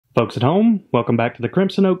Folks at home, welcome back to the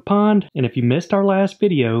Crimson Oak Pond, and if you missed our last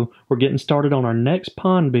video, we're getting started on our next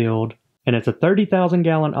pond build, and it's a 30,000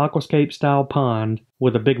 gallon aquascape style pond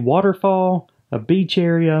with a big waterfall, a beach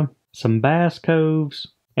area, some bass coves,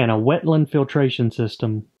 and a wetland filtration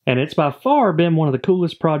system. And it's by far been one of the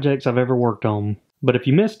coolest projects I've ever worked on. But if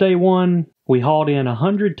you missed day one, we hauled in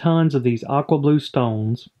 100 tons of these aqua blue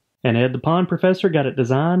stones, and Ed the pond professor got it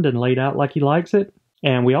designed and laid out like he likes it.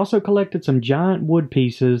 And we also collected some giant wood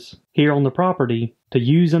pieces here on the property to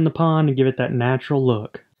use in the pond and give it that natural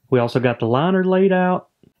look. We also got the liner laid out,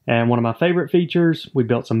 and one of my favorite features, we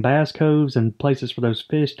built some bass coves and places for those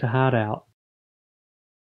fish to hide out.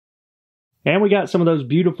 And we got some of those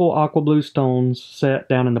beautiful aqua blue stones set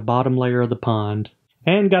down in the bottom layer of the pond,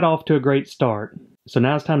 and got off to a great start. So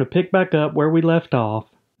now it's time to pick back up where we left off.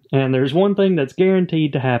 And there's one thing that's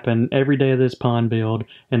guaranteed to happen every day of this pond build,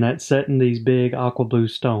 and that's setting these big aqua blue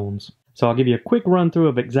stones. So I'll give you a quick run through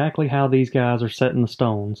of exactly how these guys are setting the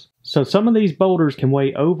stones. So some of these boulders can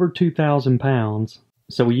weigh over 2,000 pounds.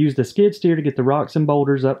 So we use the skid steer to get the rocks and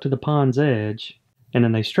boulders up to the pond's edge, and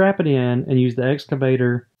then they strap it in and use the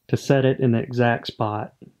excavator to set it in the exact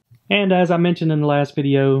spot. And as I mentioned in the last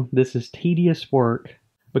video, this is tedious work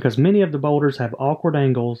because many of the boulders have awkward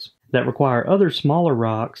angles that require other smaller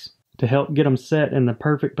rocks to help get them set in the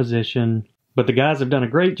perfect position. But the guys have done a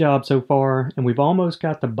great job so far, and we've almost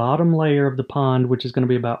got the bottom layer of the pond, which is going to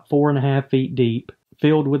be about 4.5 feet deep,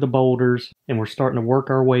 filled with the boulders, and we're starting to work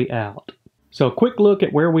our way out. So a quick look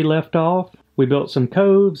at where we left off. We built some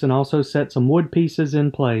coves and also set some wood pieces in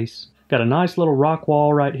place. Got a nice little rock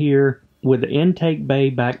wall right here with the intake bay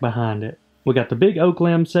back behind it. We got the big oak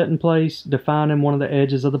limb set in place, defining one of the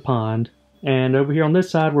edges of the pond. And over here on this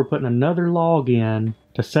side, we're putting another log in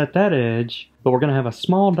to set that edge, but we're going to have a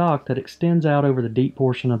small dock that extends out over the deep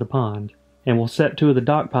portion of the pond. And we'll set 2 of the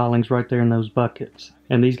dock pilings right there in those buckets.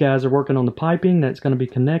 And these guys are working on the piping that's going to be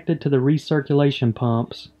connected to the recirculation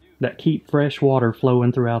pumps that keep fresh water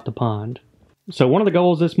flowing throughout the pond. So one of the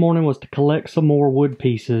goals this morning was to collect some more wood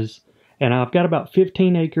pieces, and I've got about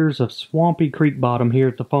 15 acres of swampy creek bottom here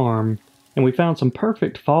at the farm, and we found some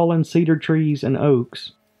perfect fallen cedar trees and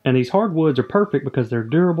oaks. And these hardwoods are perfect because they're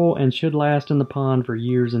durable and should last in the pond for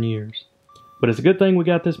years and years. But it's a good thing we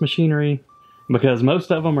got this machinery because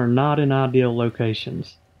most of them are not in ideal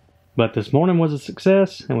locations. But this morning was a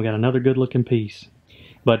success, and we got another good looking piece.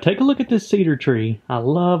 But take a look at this cedar tree. I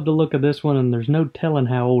love the look of this one, and there's no telling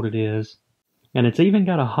how old it is. And it's even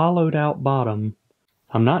got a hollowed out bottom.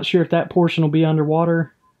 I'm not sure if that portion will be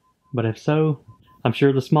underwater, but if so, I'm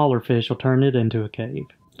sure the smaller fish will turn it into a cave.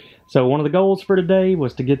 So one of the goals for today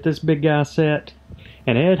was to get this big guy set,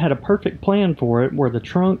 and Ed had a perfect plan for it where the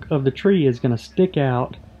trunk of the tree is going to stick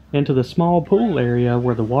out into the small pool area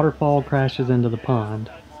where the waterfall crashes into the pond.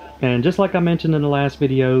 And just like I mentioned in the last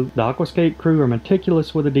video, the Aquascape crew are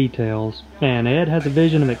meticulous with the details, and Ed has a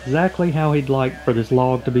vision of exactly how he'd like for this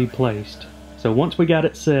log to be placed. So once we got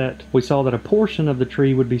it set, we saw that a portion of the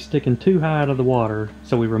tree would be sticking too high out of the water,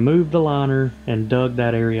 so we removed the liner and dug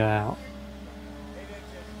that area out.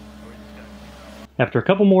 After a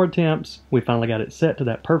couple more attempts, we finally got it set to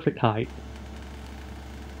that perfect height.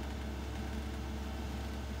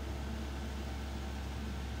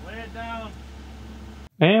 Lay it down.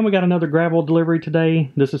 And we got another gravel delivery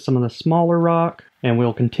today. This is some of the smaller rock, and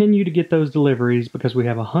we'll continue to get those deliveries because we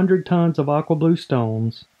have 100 tons of aqua blue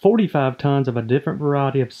stones, 45 tons of a different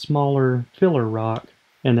variety of smaller filler rock,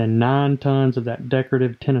 and then 9 tons of that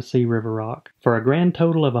decorative Tennessee River rock, for a grand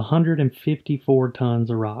total of 154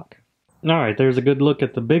 tons of rock. Alright, there's a good look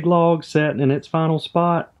at the big log set in its final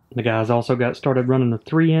spot. The guys also got started running a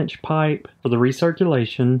 3-inch pipe for the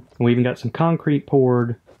recirculation, and we even got some concrete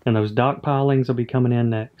poured, and those dock pilings will be coming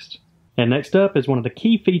in next. And next up is one of the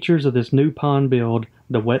key features of this new pond build,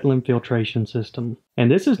 the wetland filtration system.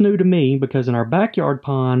 And this is new to me because in our backyard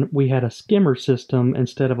pond, we had a skimmer system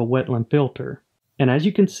instead of a wetland filter. And as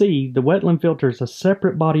you can see, the wetland filter is a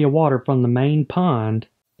separate body of water from the main pond,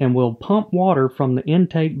 and will pump water from the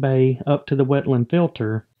intake bay up to the wetland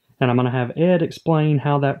filter, and I'm going to have Ed explain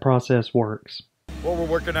how that process works. What we're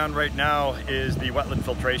working on right now is the wetland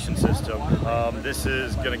filtration system. This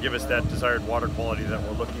is going to give us that desired water quality that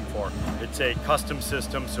we're looking for. It's a custom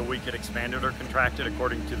system, so we could expand it or contract it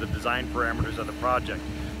according to the design parameters of the project.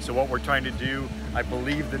 So what we're trying to do, I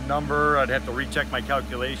believe the number, I'd have to recheck my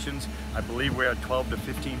calculations, I believe we're at 12 to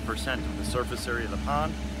 15% of the surface area of the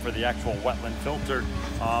pond for the actual wetland filter.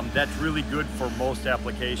 That's really good for most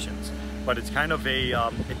applications, but it's kind of a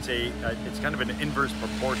it's kind of an inverse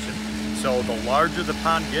proportion. So the larger the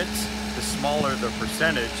pond gets, the smaller the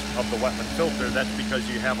percentage of the wetland filter. That's because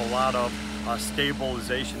you have a lot of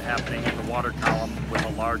stabilization happening in the water column with a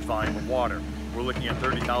large volume of water. We're looking at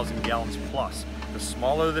 30,000 gallons plus. The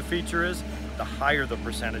smaller the feature is, the higher the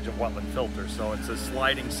percentage of wetland filter. So it's a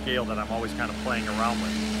sliding scale that I'm always kind of playing around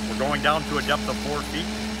with. We're going down to a depth of 4 feet.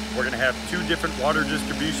 We're going to have 2 different water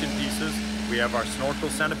distribution pieces. We have our snorkel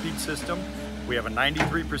centipede system. We have a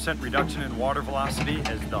 93% reduction in water velocity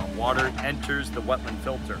as the water enters the wetland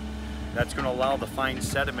filter. That's going to allow the fine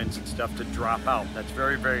sediments and stuff to drop out. That's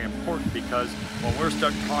very, very important, because when we're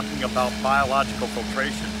starting talking about biological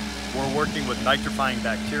filtration, we're working with nitrifying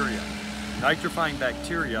bacteria. Nitrifying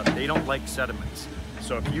bacteria, they don't like sediments.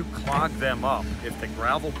 So if you clog them up, if the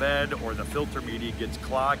gravel bed or the filter media gets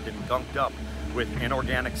clogged and gunked up with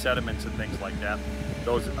inorganic sediments and things like that,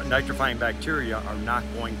 those nitrifying bacteria are not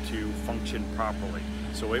going to function properly.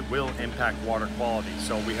 So it will impact water quality.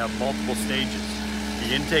 So we have multiple stages.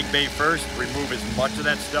 The intake bay first, remove as much of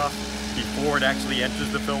that stuff before it actually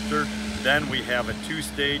enters the filter. Then we have a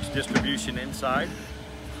 2-stage distribution inside.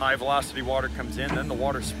 High velocity water comes in, then the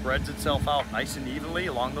water spreads itself out nice and evenly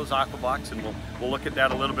along those aqua blocks, and we'll look at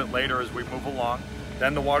that a little bit later as we move along.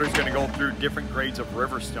 Then the water is going to go through different grades of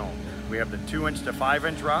river stone. We have the 2-inch to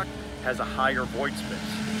 5-inch rock, has a higher void space.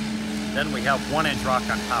 Then we have 1-inch rock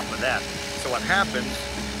on top of that. So what happens,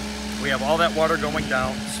 we have all that water going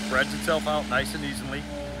down, spreads itself out nice and easily.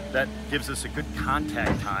 That gives us a good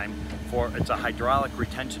contact time it's a hydraulic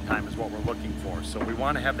retention time is what we're looking for. So we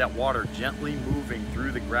want to have that water gently moving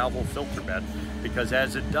through the gravel filter bed, because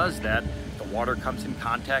as it does that, the water comes in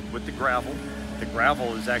contact with the gravel. The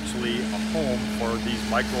gravel is actually a home for these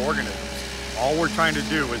microorganisms. All we're trying to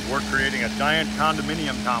do is we're creating a giant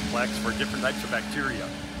condominium complex for different types of bacteria.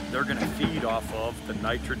 They're going to feed off of the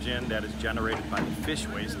nitrogen that is generated by the fish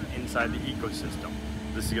waste inside the ecosystem.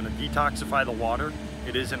 This is going to detoxify the water.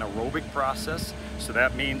 It is an aerobic process, so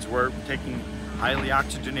that means we're taking highly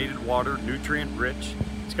oxygenated water, nutrient rich.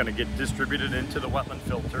 It's going to get distributed into the wetland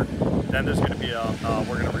filter. Then there's going to be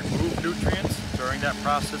we're going to remove nutrients. During that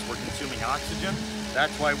process, we're consuming oxygen.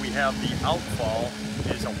 That's why we have the outfall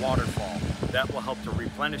is a waterfall. That will help to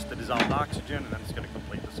replenish the dissolved oxygen, and then it's going to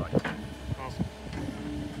complete the cycle. Awesome.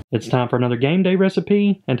 It's time for another game day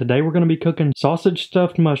recipe, and today we're going to be cooking sausage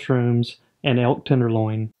stuffed mushrooms and elk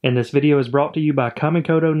tenderloin. And this video is brought to you by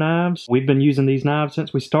Kamikoto knives. We've been using these knives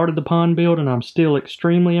since we started the pond build, and I'm still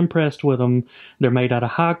extremely impressed with them. They're made out of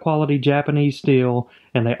high quality Japanese steel,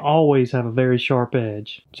 and they always have a very sharp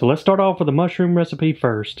edge. So let's start off with the mushroom recipe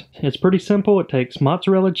first. It's pretty simple. It takes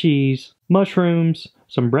mozzarella cheese, mushrooms,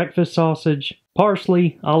 some breakfast sausage,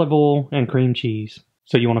 parsley, olive oil, and cream cheese.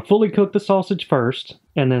 So you want to fully cook the sausage first,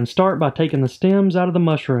 and then start by taking the stems out of the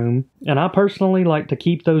mushroom, and I personally like to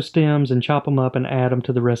keep those stems and chop them up and add them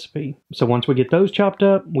to the recipe. So once we get those chopped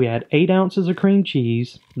up, we add 8 ounces of cream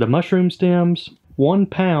cheese, the mushroom stems, 1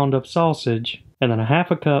 pound of sausage, and then a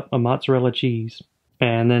half a cup of mozzarella cheese.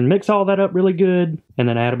 And then mix all that up really good, and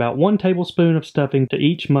then add about 1 tablespoon of stuffing to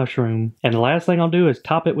each mushroom. And the last thing I'll do is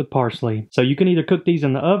top it with parsley. So you can either cook these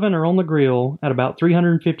in the oven or on the grill at about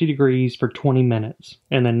 350 degrees for 20 minutes.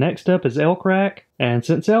 And then next up is elk rack. And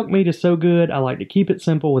since elk meat is so good, I like to keep it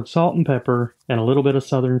simple with salt and pepper and a little bit of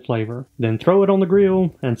southern flavor. Then throw it on the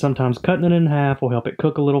grill, and sometimes cutting it in half will help it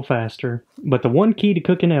cook a little faster. But the one key to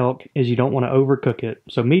cooking elk is you don't want to overcook it.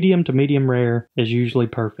 So medium to medium rare is usually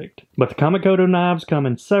perfect. But the Kamikoto knives come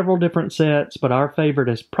in several different sets, but our favorite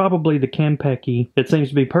is probably the Kenpeki. It seems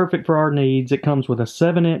to be perfect for our needs. It comes with a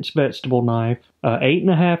 7-inch vegetable knife, a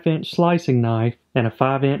 8.5-inch slicing knife, and a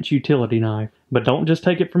 5-inch utility knife. But don't just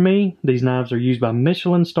take it from me. These knives are used by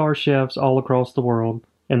Michelin star chefs all across the world.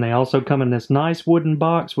 And they also come in this nice wooden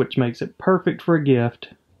box, which makes it perfect for a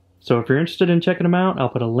gift. So if you're interested in checking them out, I'll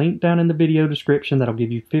put a link down in the video description that'll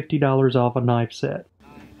give you $50 off a knife set.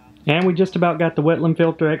 And we just about got the wetland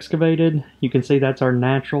filter excavated. You can see that's our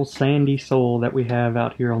natural sandy soil that we have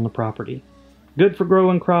out here on the property. Good for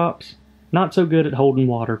growing crops, not so good at holding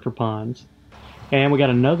water for ponds. And we got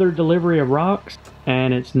another delivery of rocks,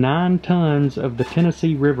 and it's 9 tons of the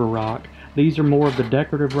Tennessee River rock. These are more of the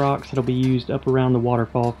decorative rocks that'll be used up around the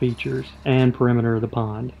waterfall features and perimeter of the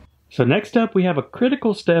pond. So next up, we have a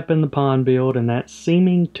critical step in the pond build, and that's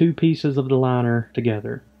seaming 2 pieces of the liner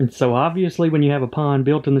together. And so obviously when you have a pond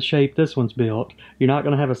built in the shape this one's built, you're not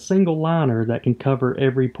going to have a single liner that can cover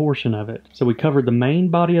every portion of it. So we covered the main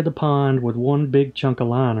body of the pond with 1 big chunk of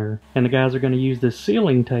liner, and the guys are going to use this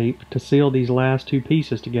sealing tape to seal these last 2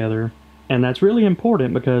 pieces together. And that's really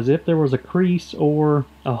important, because if there was a crease or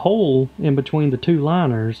a hole in between the 2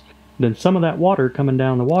 liners, then some of that water coming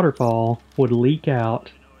down the waterfall would leak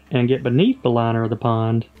out and get beneath the liner of the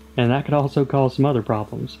pond, and that could also cause some other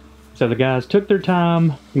problems. So the guys took their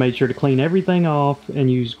time, made sure to clean everything off,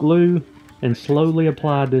 and used glue and slowly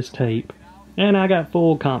applied this tape, and I got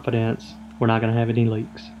full confidence we're not going to have any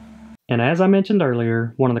leaks. And as I mentioned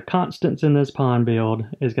earlier, one of the constants in this pond build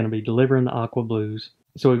is going to be delivering the aqua blues.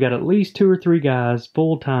 So we've got at least 2 or 3 guys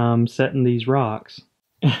full-time setting these rocks.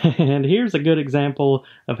 And here's a good example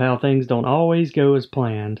of how things don't always go as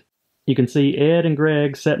planned. You can see Ed and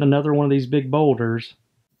Greg setting another one of these big boulders,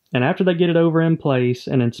 and after they get it over in place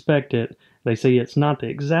and inspect it, they see it's not the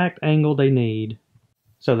exact angle they need.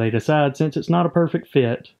 So they decide, since it's not a perfect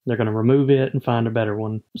fit, they're going to remove it and find a better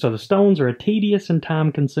one. So the stones are a tedious and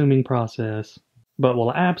time-consuming process, but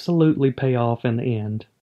will absolutely pay off in the end.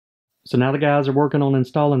 So now the guys are working on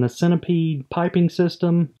installing the centipede piping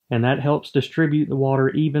system, and that helps distribute the water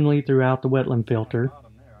evenly throughout the wetland filter.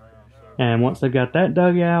 And once they've got that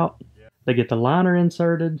dug out, they get the liner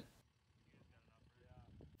inserted,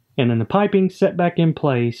 and then the piping set back in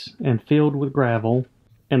place and filled with gravel,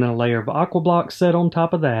 and then a layer of aqua blocks set on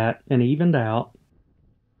top of that and evened out,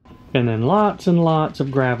 and then lots and lots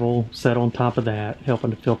of gravel set on top of that,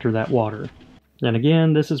 helping to filter that water. And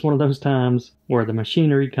again, this is one of those times where the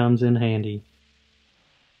machinery comes in handy.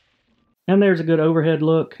 And there's a good overhead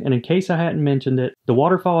look, and in case I hadn't mentioned it, the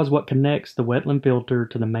waterfall is what connects the wetland filter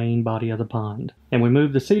to the main body of the pond. And we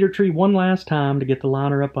moved the cedar tree one last time to get the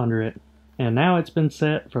liner up under it, and now it's been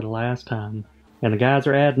set for the last time. And the guys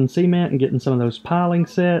are adding cement and getting some of those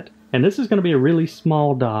pilings set. And this is going to be a really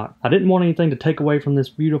small dock. I didn't want anything to take away from this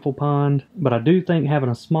beautiful pond, but I do think having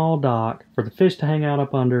a small dock for the fish to hang out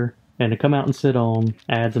up under and to come out and sit on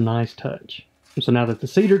adds a nice touch. So now that the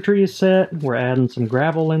cedar tree is set, we're adding some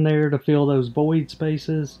gravel in there to fill those void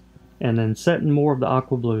spaces, and then setting more of the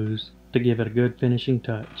aqua blues to give it a good finishing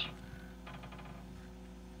touch.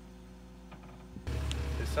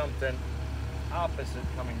 There's something opposite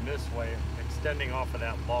coming this way, extending off of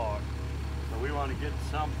that log. So we want to get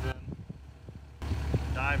something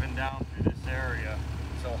diving down through this area.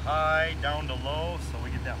 So high down to low, so we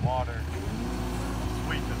get that water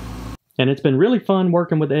sweeping. And it's been really fun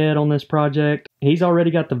working with Ed on this project. He's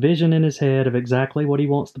already got the vision in his head of exactly what he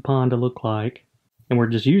wants the pond to look like. And we're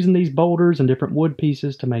just using these boulders and different wood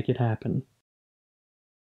pieces to make it happen.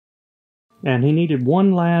 And he needed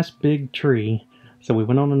one last big tree, so we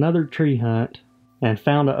went on another tree hunt and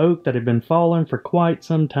found an oak that had been falling for quite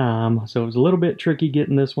some time, so it was a little bit tricky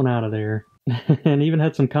getting this one out of there. And even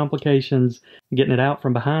had some complications getting it out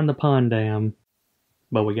from behind the pond dam,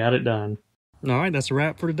 but we got it done. Alright, that's a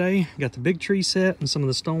wrap for today. Got the big tree set and some of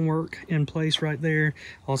the stonework in place right there.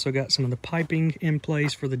 Also got some of the piping in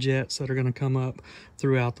place for the jets that are going to come up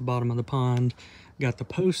throughout the bottom of the pond. Got the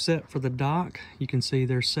post set for the dock. You can see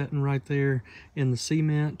they're setting right there in the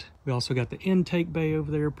cement. We also got the intake bay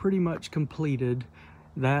over there pretty much completed.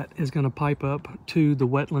 That is going to pipe up to the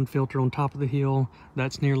wetland filter on top of the hill.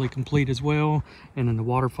 That's nearly complete as well. And then the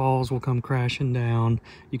waterfalls will come crashing down.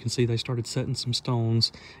 You can see they started setting some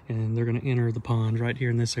stones, and they're going to enter the pond right here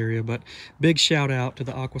in this area. But big shout out to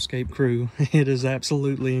the Aquascape crew. It is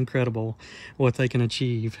absolutely incredible what they can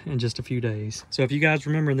achieve in just a few days. So if you guys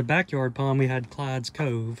remember, in the backyard pond we had Clyde's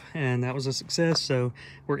Cove, and that was a success. So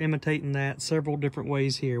we're imitating that several different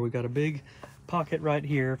ways here. We've got a big pocket right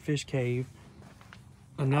here, fish cave.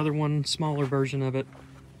 Another one, smaller version of it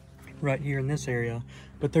right here in this area,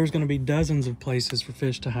 but there's going to be dozens of places for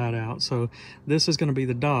fish to hide out. So this is going to be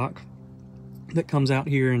the dock that comes out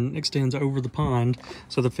here and extends over the pond,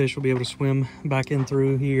 so the fish will be able to swim back in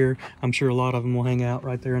through here. I'm sure a lot of them will hang out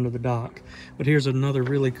right there under the dock. But here's another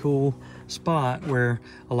really cool spot where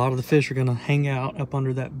a lot of the fish are going to hang out up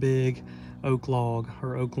under that big oak log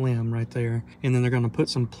or oak limb right there, and then they're going to put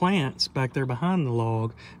some plants back there behind the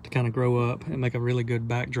log to kind of grow up and make a really good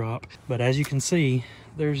backdrop. But as you can see,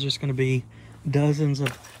 there's just going to be dozens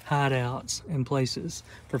of hideouts and places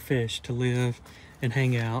for fish to live and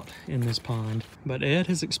hang out in this pond. But Ed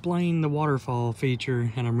has explained the waterfall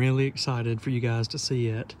feature, and I'm really excited for you guys to see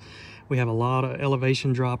it. We have a lot of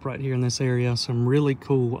elevation drop right here in this area, some really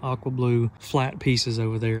cool aqua blue flat pieces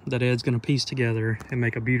over there that Ed's going to piece together and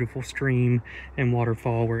make a beautiful stream and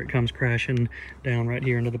waterfall where it comes crashing down right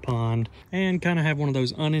here into the pond, and kind of have one of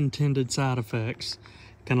those unintended side effects.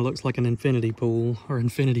 Kind of looks like an infinity pool or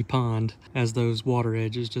infinity pond as those water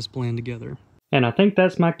edges just blend together. And I think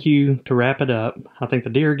that's my cue to wrap it up. I think the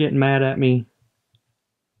deer are getting mad at me.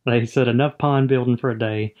 They said enough pond building for a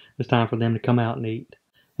day. It's time for them to come out and eat.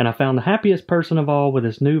 And I found the happiest person of all with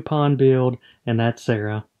this new pond build, and that's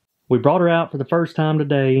Sarah. We brought her out for the first time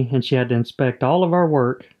today, and she had to inspect all of our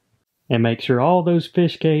work and make sure all those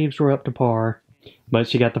fish caves were up to par. But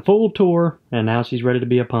she got the full tour, and now she's ready to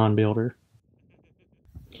be a pond builder.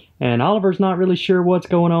 And Oliver's not really sure what's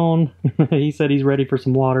going on. He said he's ready for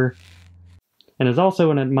some water. and is also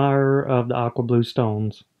an admirer of the aqua blue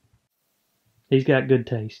stones. He's got good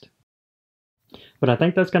taste. But I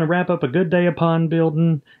think that's going to wrap up a good day of pond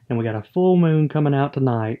building, and we got a full moon coming out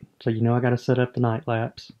tonight, so you know I got to set up the night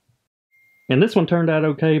lapse. And this one turned out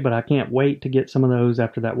okay, but I can't wait to get some of those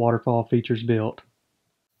after that waterfall feature's built.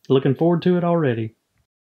 Looking forward to it already.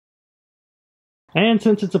 And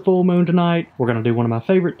since it's a full moon tonight, we're going to do one of my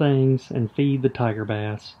favorite things and feed the tiger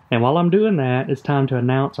bass. And while I'm doing that, it's time to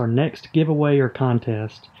announce our next giveaway or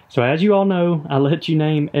contest. So as you all know, I let you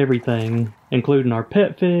name everything, including our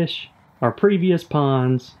pet fish, our previous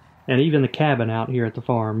ponds, and even the cabin out here at the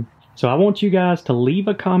farm. So I want you guys to leave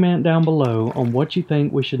a comment down below on what you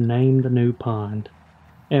think we should name the new pond.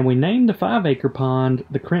 And we named the 5-acre pond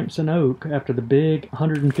the Crimson Oak after the big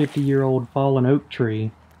 150-year-old fallen oak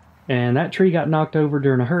tree. And that tree got knocked over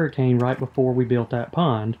during a hurricane right before we built that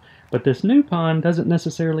pond. But this new pond doesn't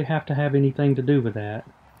necessarily have to have anything to do with that.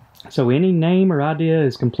 So any name or idea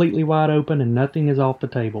is completely wide open and nothing is off the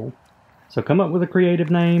table. So come up with a creative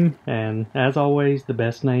name, and as always, the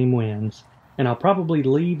best name wins. And I'll probably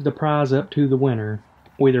leave the prize up to the winner.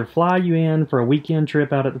 We'll either fly you in for a weekend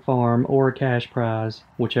trip out at the farm or a cash prize,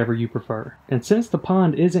 whichever you prefer. And since the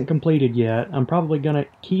pond isn't completed yet, I'm probably going to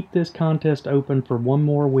keep this contest open for one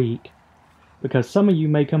more week, because some of you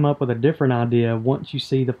may come up with a different idea once you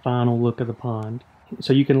see the final look of the pond.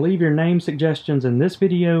 So you can leave your name suggestions in this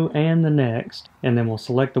video and the next, and then we'll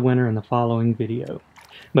select the winner in the following video.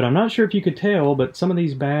 But I'm not sure if you could tell, but some of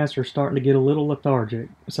these bass are starting to get a little lethargic.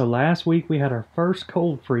 So last week we had our first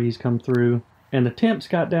cold freeze come through, and the temps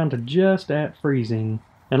got down to just at freezing.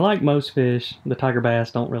 And like most fish, the tiger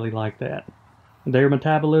bass don't really like that. Their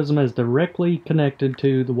metabolism is directly connected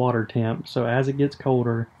to the water temp, so as it gets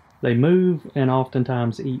colder, they move and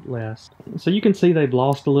oftentimes eat less. So you can see they've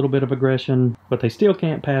lost a little bit of aggression, but they still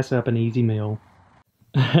can't pass up an easy meal.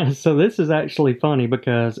 So this is actually funny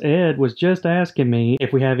because Ed was just asking me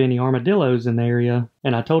if we have any armadillos in the area,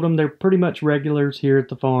 and I told him they're pretty much regulars here at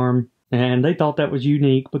the farm, and they thought that was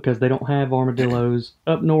unique because they don't have armadillos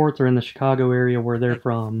up north or in the Chicago area where they're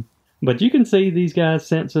from. But you can see these guys'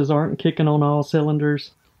 senses aren't kicking on all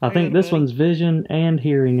cylinders. I think this one's vision and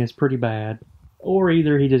hearing is pretty bad, or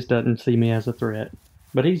either he just doesn't see me as a threat.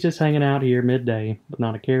 But he's just hanging out here midday with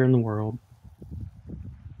not a care in the world.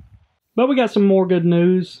 But we got some more good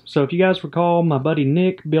news. So if you guys recall, my buddy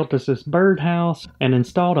Nick built us this birdhouse and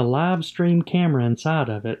installed a live stream camera inside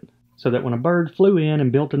of it, so that when a bird flew in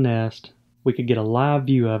and built a nest, we could get a live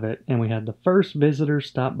view of it. And we had the first visitor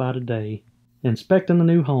stop by today, inspecting the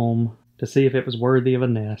new home to see if it was worthy of a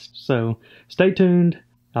nest. So stay tuned.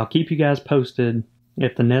 I'll keep you guys posted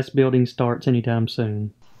if the nest building starts anytime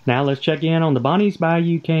soon. Now let's check in on the Bonnie's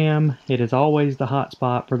Bayou cam. It is always the hot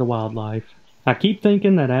spot for the wildlife. I keep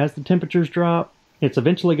thinking that as the temperatures drop, it's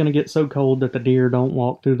eventually going to get so cold that the deer don't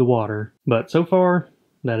walk through the water. But so far,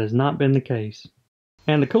 that has not been the case.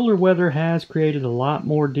 And the cooler weather has created a lot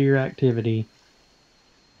more deer activity.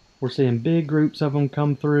 We're seeing big groups of them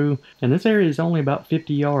come through, and this area is only about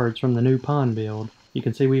 50 yards from the new pond build. You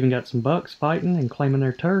can see we even got some bucks fighting and claiming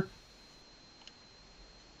their turf.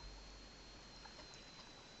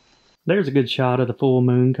 There's a good shot of the full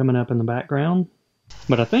moon coming up in the background.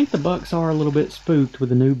 But I think the bucks are a little bit spooked with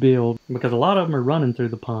the new build because a lot of them are running through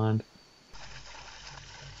the pond.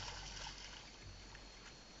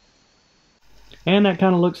 And that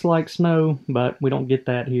kind of looks like snow, but we don't get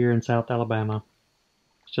that here in South Alabama.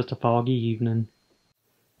 It's just a foggy evening.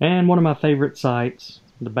 And one of my favorite sights,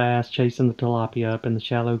 the bass chasing the tilapia up in the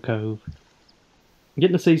shallow cove.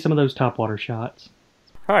 Getting to see some of those topwater shots.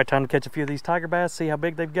 Alright, time to catch a few of these tiger bass, see how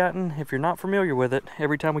big they've gotten. If you're not familiar with it,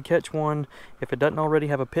 every time we catch one, if it doesn't already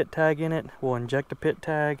have a pit tag in it, we'll inject a pit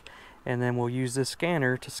tag, and then we'll use this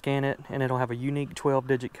scanner to scan it, and it'll have a unique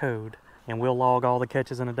 12-digit code. And we'll log all the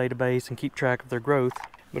catches in a database and keep track of their growth.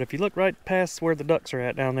 But if you look right past where the ducks are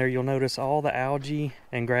at down there, you'll notice all the algae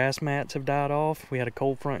and grass mats have died off. We had a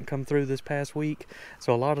cold front come through this past week,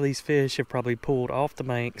 so a lot of these fish have probably pulled off the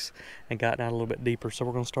banks and gotten out a little bit deeper. So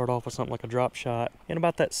we're going to start off with something like a drop shot in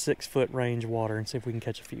about that 6-foot range of water and see if we can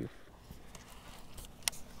catch a few.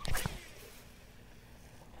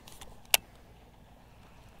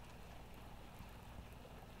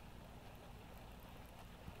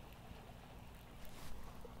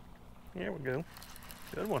 There we go.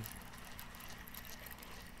 Good one.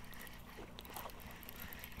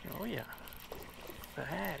 Oh yeah.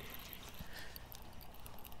 Fatty.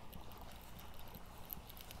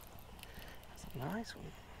 That's a nice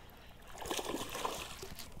one.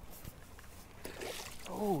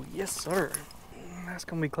 Oh yes sir. That's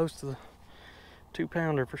gonna be close to the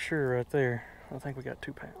 2-pounder for sure right there. I think we got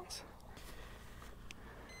 2 pounds.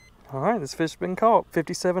 All right, this fish has been caught,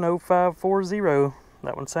 570540.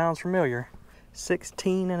 That one sounds familiar.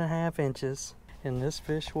 16.5 inches. And this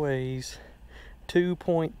fish weighs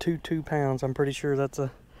 2.22 pounds. I'm pretty sure that's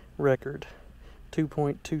a record.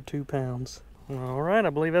 2.22 pounds. All right, I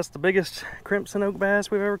believe that's the biggest crimson oak bass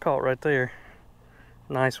we've ever caught right there.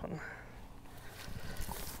 Nice one.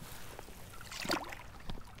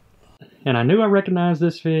 And I knew I recognized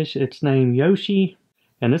this fish. It's named Yoshi,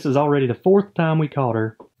 and this is already the 4th time we caught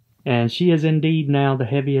her. And she is indeed now the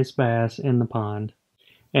heaviest bass in the pond.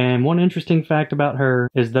 And one interesting fact about her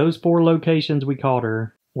is those 4 locations we caught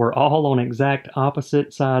her were all on exact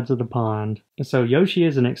opposite sides of the pond. So Yoshi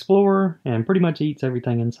is an explorer and pretty much eats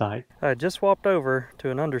everything in sight. I just swapped over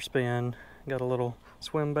to an underspin. Got a little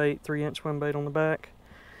swim bait, 3-inch swim bait on the back.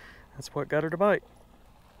 That's what got her to bite.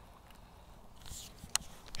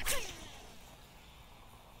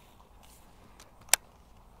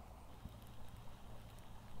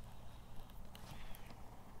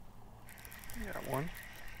 Got one.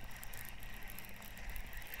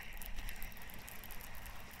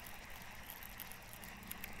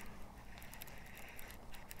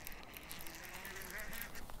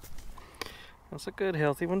 That's a good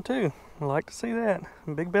healthy one too. I like to see that.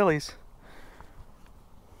 Big bellies.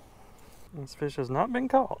 This fish has not been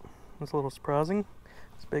caught. It's a little surprising,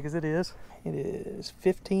 as big as it is. It is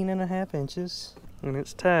 15.5 inches, and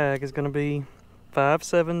its tag is going to be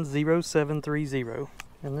 570730.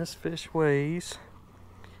 And this fish weighs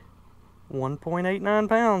 1.89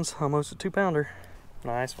 pounds, almost a 2-pounder.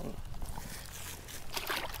 Nice one.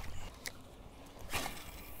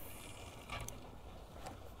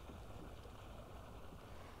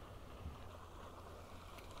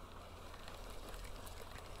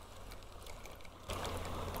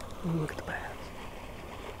 Look at the bass.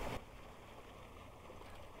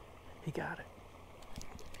 He got it.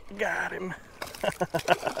 Got him.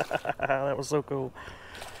 That was so cool.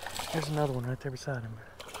 There's another one right there beside him.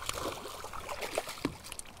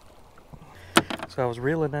 So I was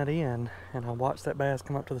reeling that in, and I watched that bass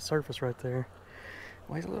come up to the surface right there.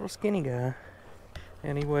 Well, he's a little skinny guy,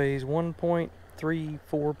 and he weighs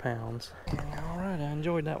 1.34 pounds. All right, I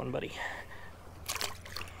enjoyed that one, buddy.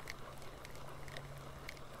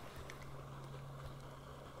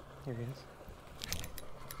 Here he is.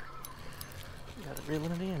 Got it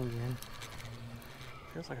reeling it in again.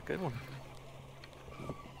 Feels like a good one.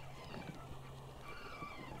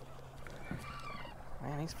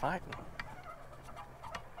 Man, he's fighting.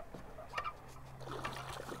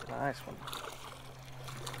 Nice one.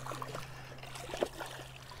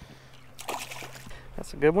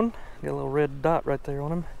 That's a good one. Got a little red dot right there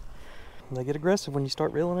on him. They get aggressive when you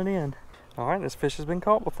start reeling it in. Alright, this fish has been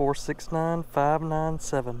caught before.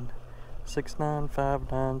 69597.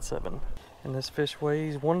 69597. And this fish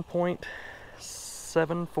weighs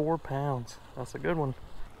 1.74 pounds. That's a good one.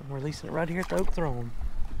 I'm releasing it right here at the oak throne.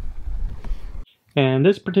 And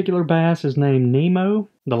this particular bass is named Nemo.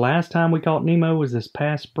 The last time we caught Nemo was this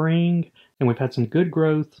past spring, and we've had some good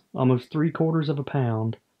growth, almost 3/4 of a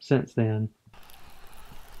pound since then.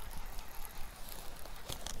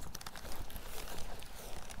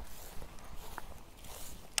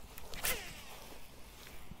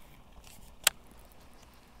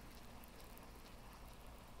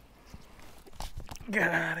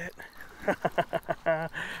 Got it.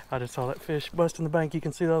 I just saw that fish busting the bank. You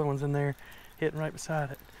can see the other ones in there hitting right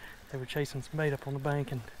beside it. They were chasing some bait up on the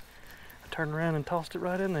bank, and I turned around and tossed it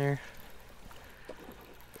right in there.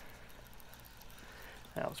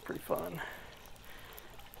 That was pretty fun.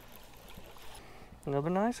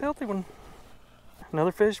 Another nice healthy one.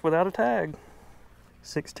 Another fish without a tag.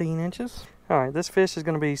 16 inches. Alright, this fish is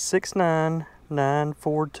going to be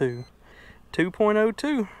 69942.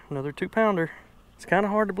 2.02. Another 2-pounder. It's kind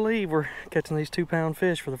of hard to believe we're catching these 2-pound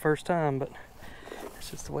fish for the first time, but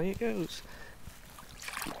that's just the way it goes.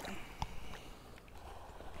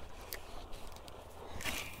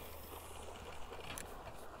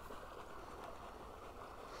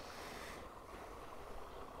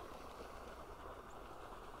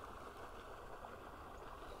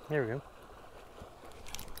 There we go.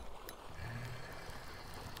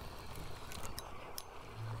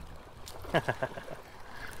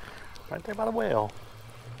 Right there by the well.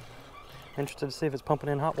 Interested to see if it's pumping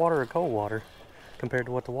in hot water or cold water compared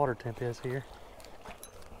to what the water temp is here.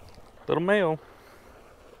 Little male.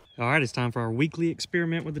 Alright, it's time for our weekly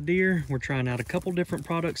experiment with the deer. We're trying out a couple different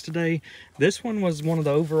products today. This one was one of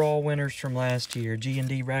the overall winners from last year,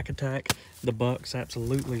 G&D Rack Attack. The bucks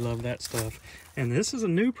absolutely love that stuff. And this is a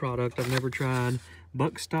new product I've never tried,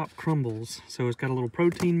 Buck Stop Crumbles. So it's got a little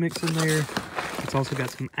protein mix in there. It's also got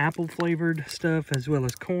some apple flavored stuff as well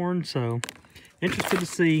as corn. So Interested to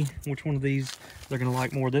see which one of these they're gonna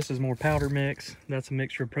like more. This is more powder mix. That's a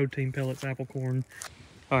mixture of protein pellets, apple corn.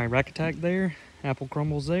 All right, rack attack there, apple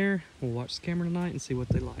crumbles there. We'll watch the camera tonight and see what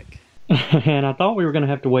they like. And I thought we were gonna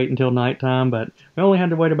have to wait until nighttime, but we only had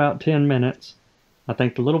to wait about 10 minutes. I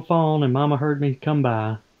think the little fawn and Mama heard me come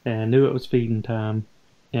by and knew it was feeding time.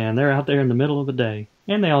 And they're out there in the middle of the day.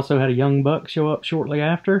 And they also had a young buck show up shortly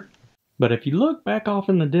after. But if you look back off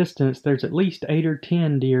in the distance, there's at least 8 or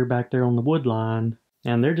 10 deer back there on the wood line,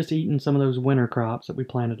 and they're just eating some of those winter crops that we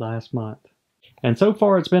planted last month. And so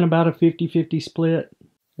far it's been about a 50-50 split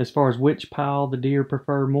as far as which pile the deer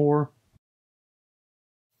prefer more.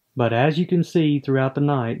 But as you can see throughout the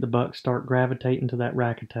night, the bucks start gravitating to that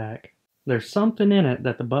rack attack. There's something in it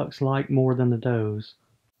that the bucks like more than the does,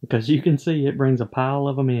 because you can see it brings a pile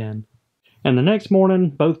of them in. And the next morning,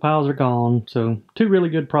 both piles are gone, so 2 really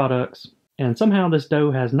good products. And somehow this doe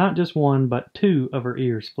has not just 1, but 2 of her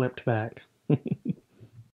ears flipped back.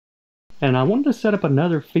 And I wanted to set up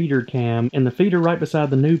another feeder cam in the feeder right beside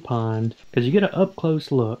the new pond, because you get an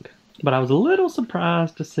up-close look. But I was a little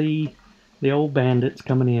surprised to see the old bandits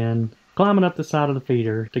coming in, climbing up the side of the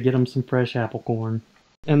feeder to get them some fresh apple corn.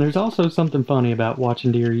 And there's also something funny about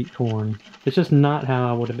watching deer eat corn. It's just not how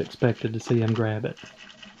I would have expected to see them grab it.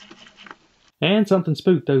 And something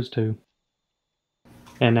spooked those 2.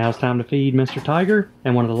 And now it's time to feed Mr. Tiger.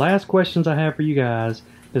 And one of the last questions I have for you guys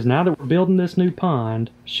is, now that we're building this new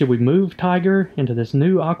pond, should we move Tiger into this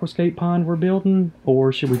new aquascape pond we're building,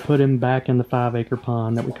 or should we put him back in the 5-acre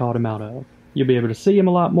pond that we caught him out of? You'll be able to see him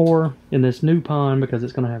a lot more in this new pond because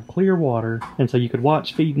it's going to have clear water, and so you could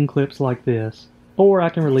watch feeding clips like this, or I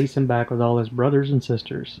can release him back with all his brothers and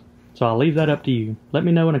sisters. So I'll leave that up to you. Let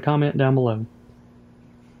me know in a comment down below.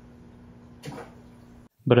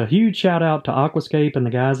 But a huge shout out to Aquascape and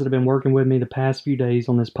the guys that have been working with me the past few days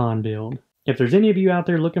on this pond build. If there's any of you out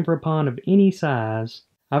there looking for a pond of any size,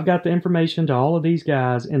 I've got the information to all of these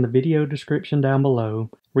guys in the video description down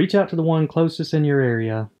below. Reach out to the one closest in your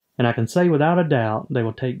area, and I can say without a doubt they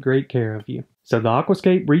will take great care of you. So the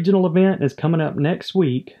Aquascape regional event is coming up next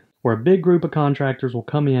week, where a big group of contractors will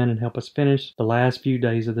come in and help us finish the last few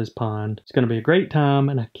days of this pond. It's going to be a great time,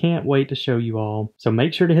 and I can't wait to show you all. So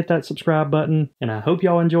make sure to hit that subscribe button, and I hope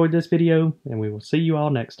y'all enjoyed this video, and we will see you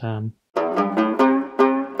all next time.